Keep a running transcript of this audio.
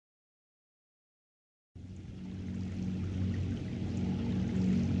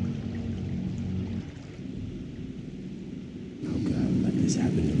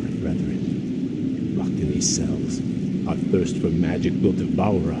happened to my brethren? Locked in these cells, our thirst for magic will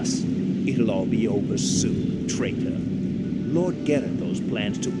devour us. It'll all be over soon, traitor. Lord Garithos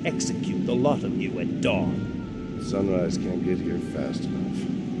plans to execute the lot of you at dawn. Sunrise can't get here fast enough.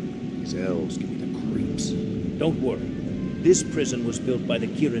 These elves give me the creeps. Don't worry. This prison was built by the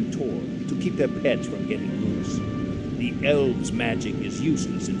Kirin Tor to keep their pets from getting loose. The elves' magic is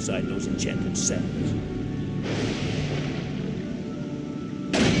useless inside those enchanted cells.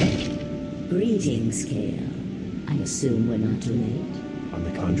 Greetings, Kael. I assume we're not too late? On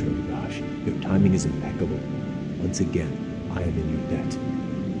the contrary, Vashj, your timing is impeccable. Once again, I am in your debt.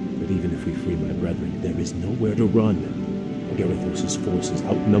 But even if we free my brethren, there is nowhere to run. Garithos' forces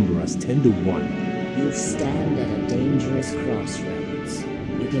outnumber us 10 to 1. You stand at a dangerous crossroads.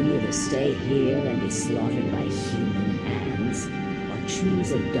 You can either stay here and be slaughtered by human hands, or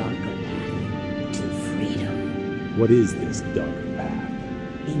choose a darker path to freedom. What is this dark path?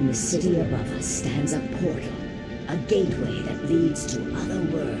 In the city above us stands a portal, a gateway that leads to other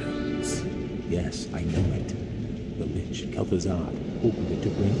worlds. Yes, I know it. The Lich, Kael'thas opened it to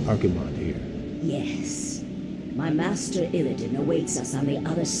bring Archimonde here. Yes. My master Illidan awaits us on the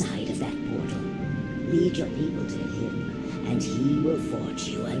other side of that portal. Lead your people to him, and he will forge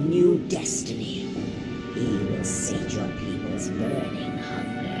you a new destiny. He will sate your people's burning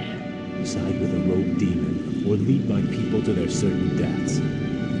hunger. Side with a rogue demon, or lead my people to their certain deaths.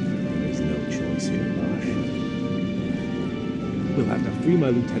 There is no choice here, Vashj. We'll have to free my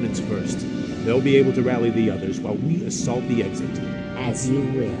lieutenants first. They'll be able to rally the others while we assault the exit. As you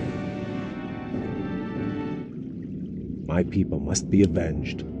will. My people must be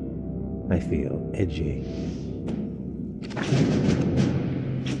avenged. I feel edgy.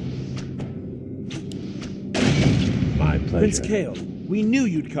 My pleasure. Prince Kael, we knew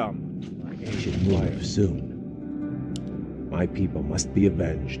you'd come. I should move soon. My people must be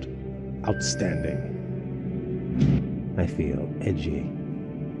avenged. Outstanding. I feel edgy.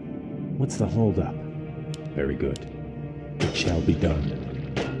 What's the holdup? Very good. It shall be done.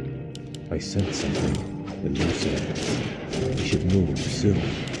 I sense something elusive. We should move soon.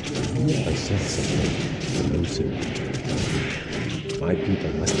 I sense something elusive. My people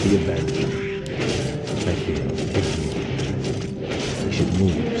must be avenged. I feel edgy. We should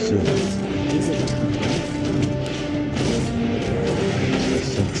move soon. Is it time? I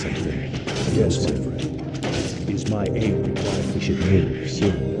sense something Yes, my elusive. friend. Is my aid required? We should move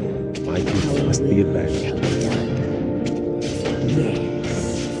soon. My people must be avenged. Yes.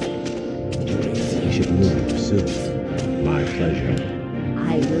 We should move soon. My pleasure.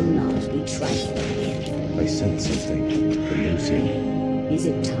 I will not be trifled with. I sense something elusive. Is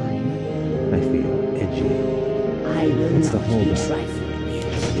it time? I feel edgy. I will What's the not be holdup? trifled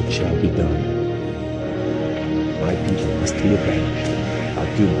with. It shall be done. My people must be avenged.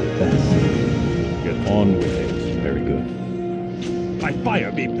 I'll do my best. Get on with it. Very good. By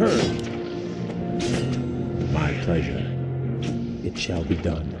fire be purged! My pleasure. It shall be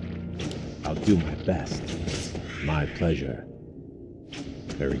done. I'll do my best. My pleasure.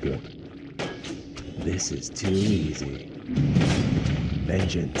 Very good. This is too easy.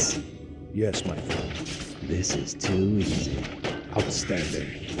 Vengeance. Yes, my friend. This is too easy. Outstanding.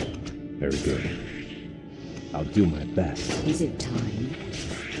 Very good. I'll do my best. Is it time?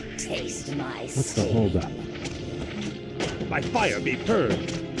 Taste my What's the sting. holdup? By fire be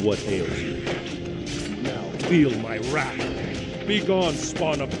purged! What ails you? Now feel my wrath. Begone,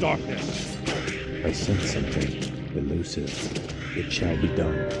 spawn of darkness! I sense something elusive. It shall be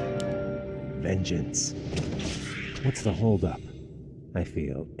done. Vengeance. What's the holdup? I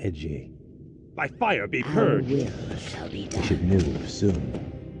feel edgy. By fire be Our purged! will shall be We should done. move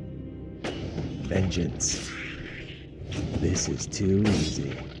soon. Vengeance. This is too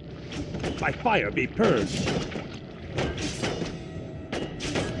easy. By fire be purged!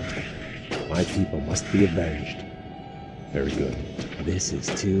 My people must be avenged. Very good. This is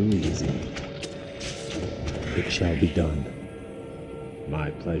too easy. It shall be done.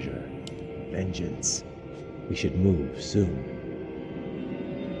 My pleasure. Vengeance. We should move soon.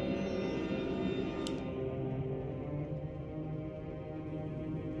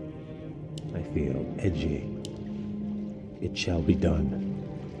 I feel edgy. It shall be done.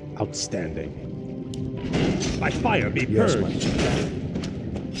 Outstanding. By fire be Yes, purged! my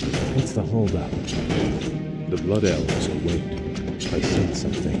friend. What's the holdup? The Blood Elves await. I sense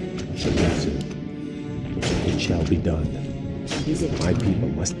something elusive. It shall be done. Is it My time? people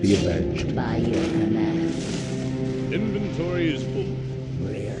must be avenged. By your command. Inventory is full.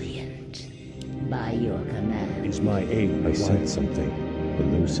 Brilliant. By your command. Is my aid I sense something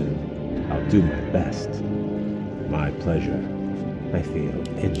elusive. I'll do my best. My pleasure. I feel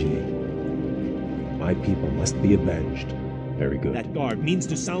edgy. My people must be avenged. Very good. That guard means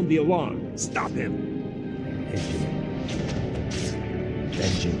to sound the alarm. Stop him! Edgy.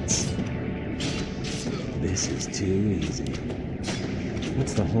 Vengeance. This is too easy.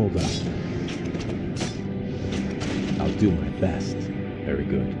 What's the holdup? I'll do my best. Very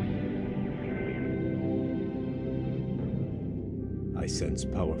good. I sense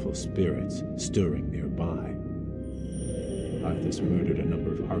powerful spirits stirring nearby. Kael'thas murdered a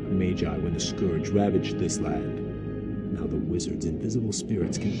number of Archmagi when the Scourge ravaged this land. Now the wizard's invisible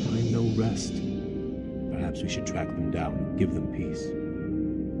spirits can find no rest. Perhaps we should track them down and give them peace.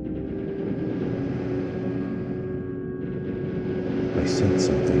 I sense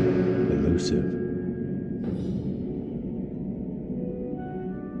something elusive.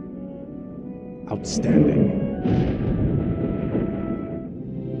 Outstanding.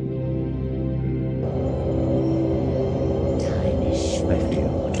 I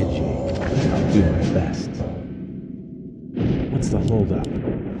feel edgy. I'll do my best. What's the holdup?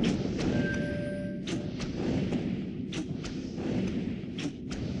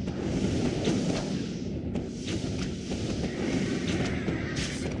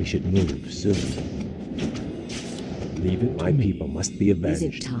 We should move soon. Leave it. My people must be avenged.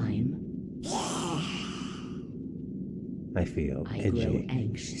 Is it time? I feel I edgy. grow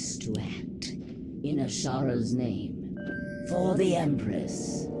anxious to act. In Ashara's name. For the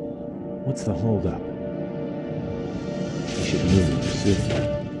Empress. What's the holdup? We should move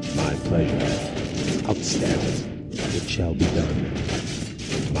soon. My pleasure. Outstanding. It shall be done.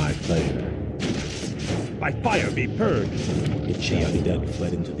 My pleasure. By fire be purged! It shall be The done. undead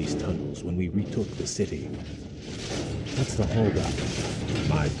fled into these tunnels when we retook the city. What's the holdup?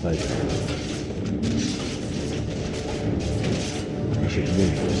 My pleasure. We should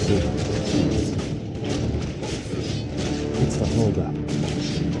move soon. What's the holdup?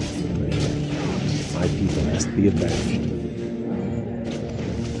 My people must be avenged.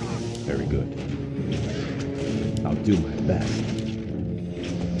 Very good. I'll do my best.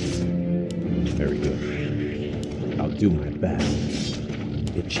 Very good. I'll do my best.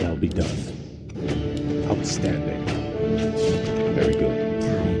 It shall be done. Outstanding. Very good.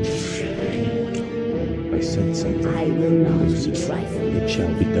 I sense something. I will not be elusive. trifled. It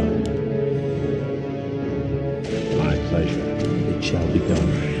shall be done. My pleasure. It shall be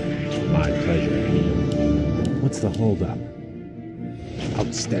done. My pleasure. What's the holdup?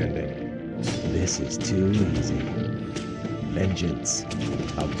 Outstanding. This is too easy. Vengeance.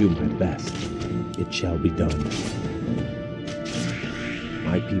 I'll do my best. It shall be done.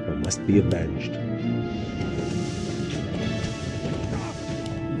 My people must be avenged.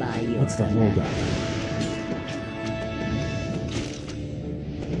 By your What's the command. holdup?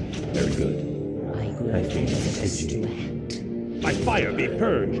 Very good. I grow I feel anxious edgy. to act. By fire be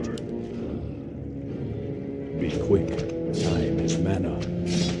purged! Be quick. Time is mana.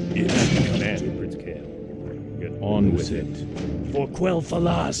 It's command, Prince Kael. Get on with it. For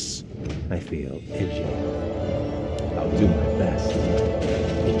Kael'thas! I feel edgy. I'll do my best.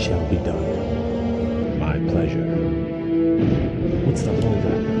 It shall be done. My pleasure. What's the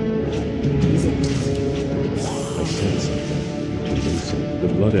holdup? Is it time? I sense something elusive. The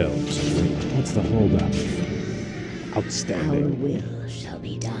Blood Elves wait. What's the holdup? Our Outstanding. will shall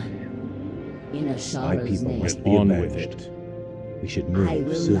be done. In My Ashara's people name. must Get be on with avenged. it. We should I move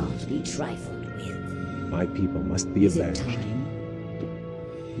will soon. not be trifled with. My people must be Is it avenged. time?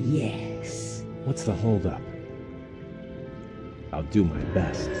 Yes. What's the holdup? I'll do my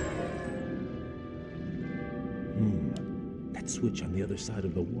best. That switch on the other side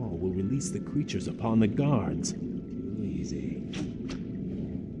of the wall will release the creatures upon the guards. Too easy.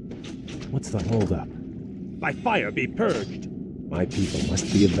 What's the holdup? By fire be purged! My people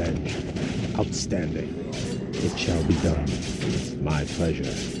must be avenged. Outstanding. It shall be done. My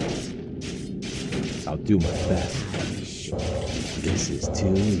pleasure. I'll do my best. This is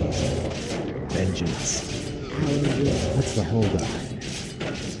too easy. Vengeance. What's the holdup?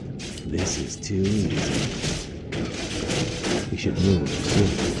 This is too easy. We should move soon.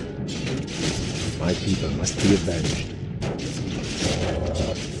 My people must be avenged.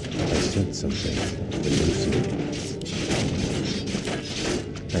 I sense something elusive.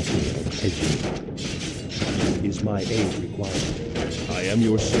 I feel edgy. Is my aid required? I am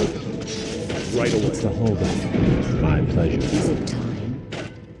your servant. Right away. What's the holdup? My pleasure. Is it time?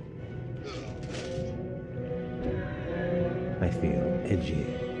 I feel edgy.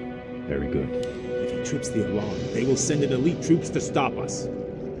 Very good. If he trips the alarm, they will send in elite troops to stop us.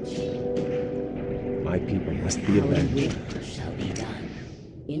 My people must be Our avenged. will shall be done.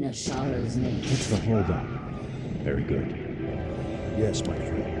 In Ashara's name. What's the holdup? Very good. Yes, my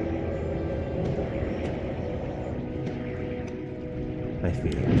friend. I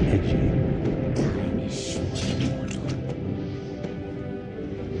feel edgy. Time is short, mortal.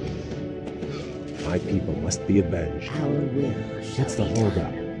 My people must be avenged. Our will shall What's the be holdup?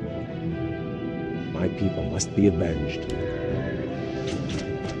 done. My people must be avenged.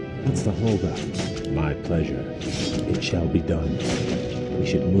 What's the holdup? My pleasure. It shall be done. We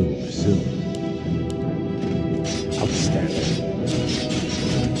should move soon. Outstanding.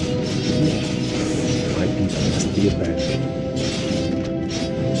 My people must be avenged.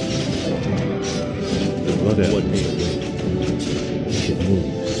 The blood elves await. We should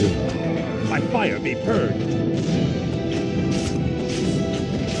move soon. By fire be purged!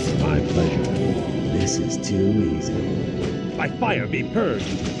 My pleasure. This is too easy. By fire be purged!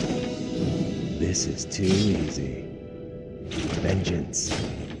 This is too easy. Vengeance.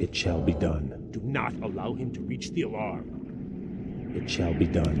 It shall be done. Do not allow him to reach the alarm. It shall be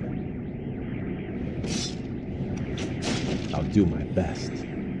done. I'll do my best.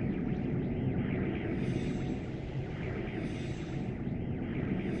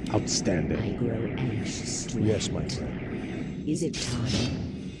 Outstanding. I grow anxious to Yes, act. my friend. Is it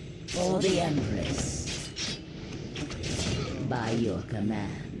time for the Empress? By your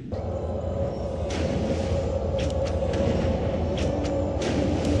command.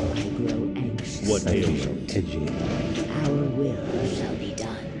 I grow anxious. What I ails feel you? edgy. Our will shall be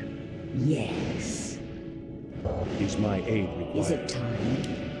done. Yes. Is my aid required? Is it time?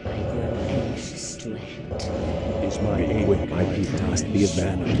 I grow anxious to act. Is my aid My required? people must be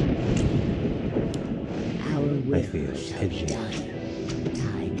avenged. Our will feel shall edgy. be done.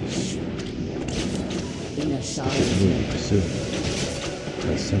 Time is short. In a Should solid move soon.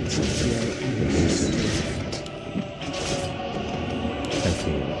 I sense something elusive. I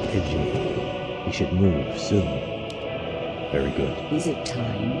feel edgy. We should move soon. Very good. Is it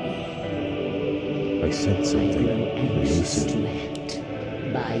time? I sense I something grow anxious elusive. to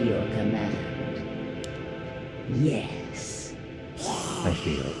act. By your command. Yes. I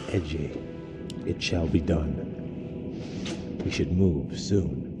feel edgy. It shall be done. We should move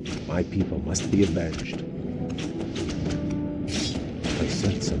soon. My people must be avenged. I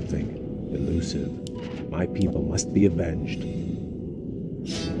sense something elusive. My people must be avenged.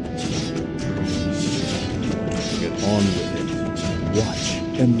 Get on with it. Watch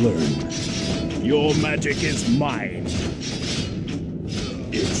and learn. Your magic is mine!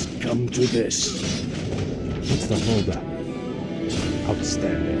 It's come to this. What's the holdup?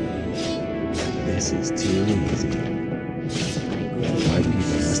 Outstanding. This is too easy. My people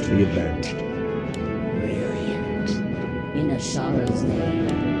must be avenged. Brilliant. In a sorrow's name.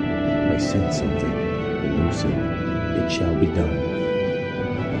 I sense something elusive. It shall be done.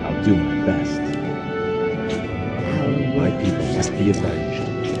 I'll do my best. My people must be avenged.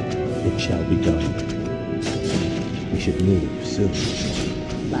 It shall be done. We should move soon.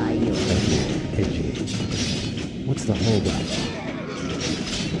 By your command. Edgy. What's the holdup?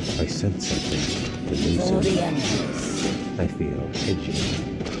 I sense something For elusive. the Empress. I feel edgy.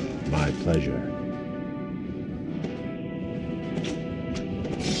 My pleasure.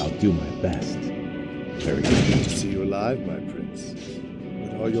 I'll do my best. Very good. Good to see you alive, my prince.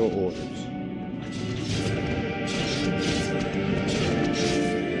 What are your orders?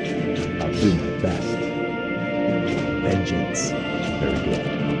 I'll do my best. Vengeance. Very good.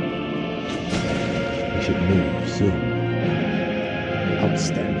 We should move soon.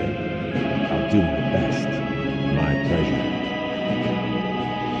 Outstanding. I'll do my best. My pleasure.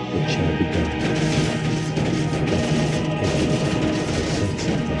 It shall be done. I sense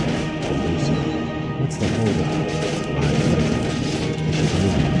something elusive. What's the holdup? My pleasure. We should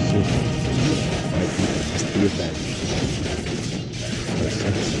move soon. My people must be avenged. I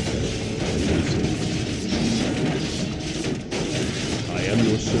sense something elusive. I am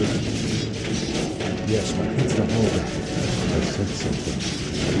your servant. Yes, my What's the holdup? I sense something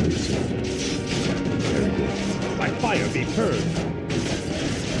elusive. Very good. By fire be purged!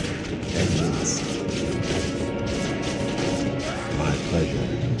 Vengeance. My pleasure.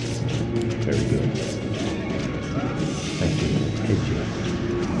 Very good. Thank you. Edgy.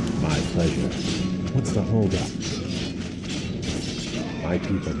 My pleasure. What's the holdup? My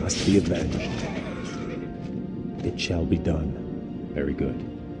people must be avenged. It shall be done. Very good.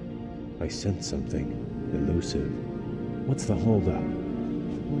 I sense something elusive. What's the holdup?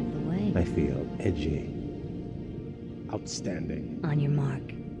 Point the way. I feel edgy. Outstanding. On your mark.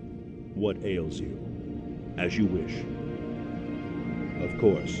 What ails you? As you wish. Of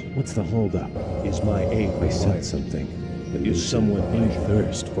course. What's the holdup? Is my aid I required? sense something elusive. Is someone in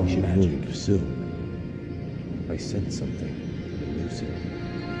thirst for We should magic? move soon. I sense something elusive.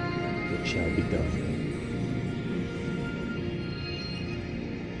 elusive. It shall be done.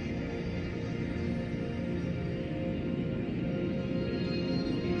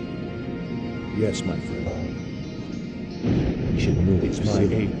 Yes, my friend. We should move. It's my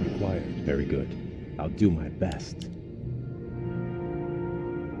soon. aid required. Very good. I'll do my best.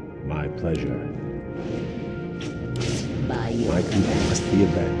 My pleasure. By your My people must be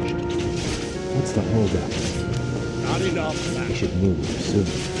avenged. What's the holdup? Not enough, We man. should move soon.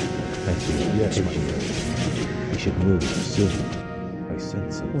 I feel Yes, my itchy. friend. We should move soon. I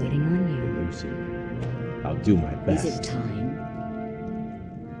sense something Waiting on you. elusive. I'll do my Is it best. time?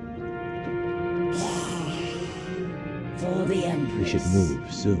 For the Empress. We should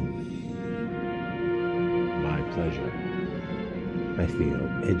move soon. My pleasure. I feel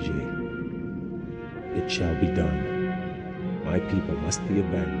edgy. It shall be done. My people must be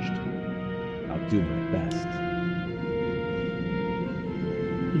avenged. I'll do my best.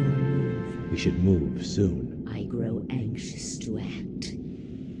 Your move. We should move soon. I grow anxious to act.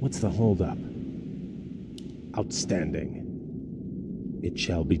 What's the holdup? Outstanding. It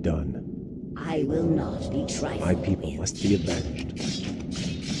shall be done. I will not be trifled My people with. must be avenged.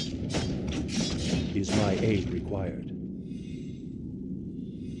 Is my aid required?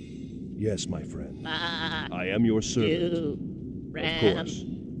 Yes, my friend. I am your servant. Of course.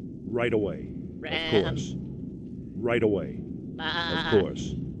 Right away. Of course. Right away. Of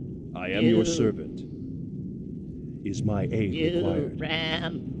course. I am your servant. Is my aid required?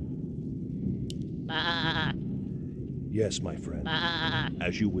 Yes, my friend.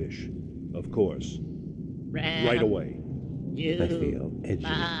 As you wish. Of course. Right away. I feel edgy.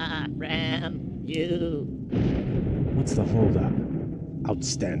 What's the holdup?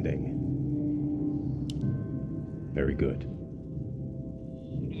 Outstanding. Very good.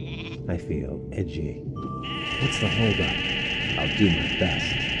 I feel edgy. What's the holdup? I'll do my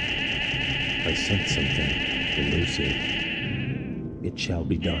best. I sense something elusive. It shall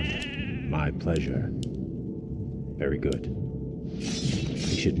be done. My pleasure. Very good. We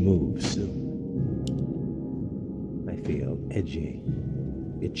should move soon. I feel edgy.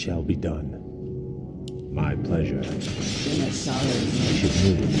 It shall be done. My pleasure. Inner sorrows. We should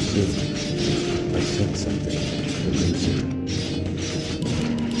move soon. I sense something elusive.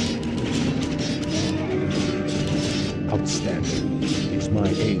 Outstanding. Is my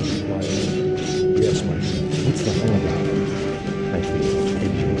aid required? Yes, my friend. What's the holdup? I feel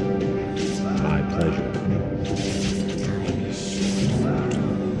edgy. My pleasure. Time is short.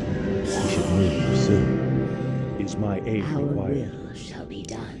 We should move soon. Is my aid Our required? will shall be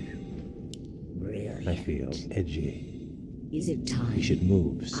done. Brilliant. I feel edgy. Is it time? We should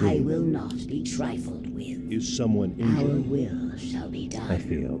move I soon. will not be trifled with. Is someone Our injured? will shall be done. I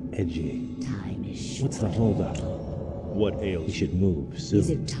feel edgy. Time is short. What's the holdup? What We ails you? should move Is soon.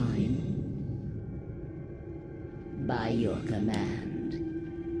 it time? By your command.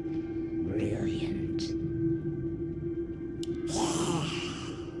 Brilliant.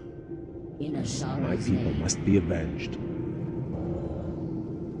 Inner sorrows. My people must be avenged.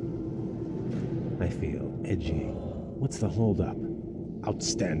 I feel edgy. What's the holdup?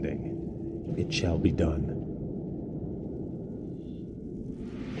 Outstanding. It shall be done.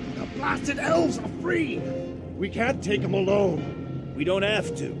 The blasted elves are free! We can't take them alone. We don't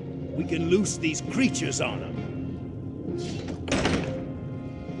have to. We can loose these creatures on them.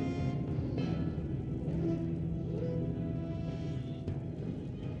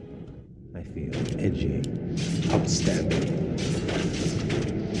 I feel edgy. Outstanding.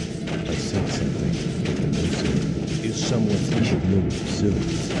 I sense something elusive. Is someone We injured? should move soon.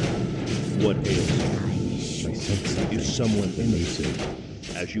 What ails you? Time is I short. sense something Is someone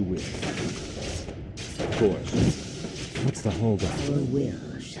elusive. As you wish. Of course. What's the holdup? Our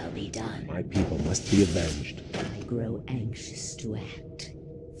will shall be done. My people must be avenged. I grow anxious to act.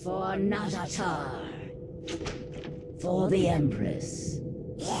 For Natatar. For the Empress.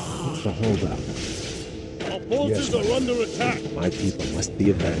 What's the holdup? Our forces Yes, are under attack. My people must be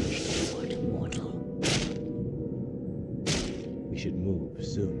avenged. Lord Mortal. We should move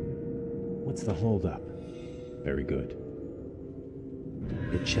soon. What's the holdup? Very good.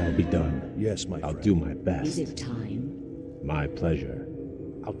 It shall be done. Yes, my I'll friend. do my Is best. it time? My pleasure.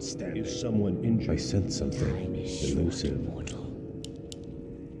 Outstanding. Is someone I injured? sense Time something is short, elusive. mortal.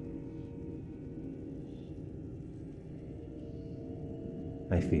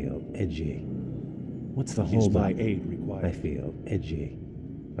 I feel edgy. What's the Is holdup? my aid I required? feel edgy.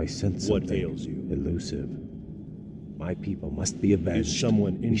 I sense What something ails you? elusive. My people must be avenged. Is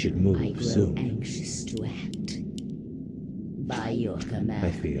someone We should injured? I move grow soon. anxious to act. By your command.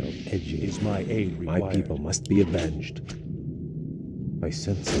 I feel edgy. Is my aid My required? people must be avenged. I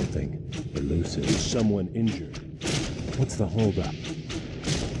sense something elusive. Is someone injured? What's the holdup?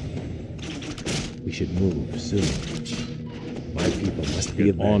 We should move soon. My people must be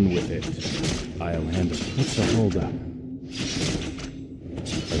Get avenged. on with it. I'll handle it. What's the holdup? I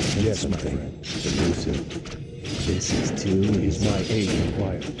sense Yes, my something friend. elusive. This is too Is easy. my aid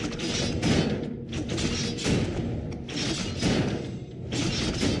required?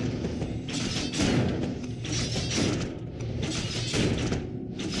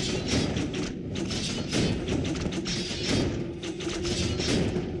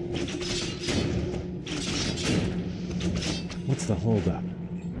 What's the holdup?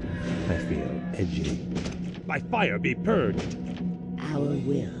 I feel edgy. By fire be purged! Our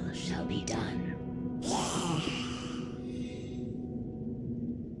will shall be done.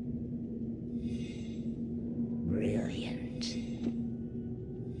 Brilliant.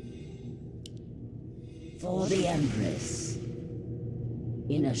 For the Empress.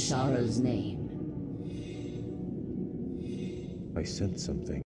 In Ashara's name. I sense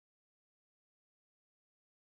something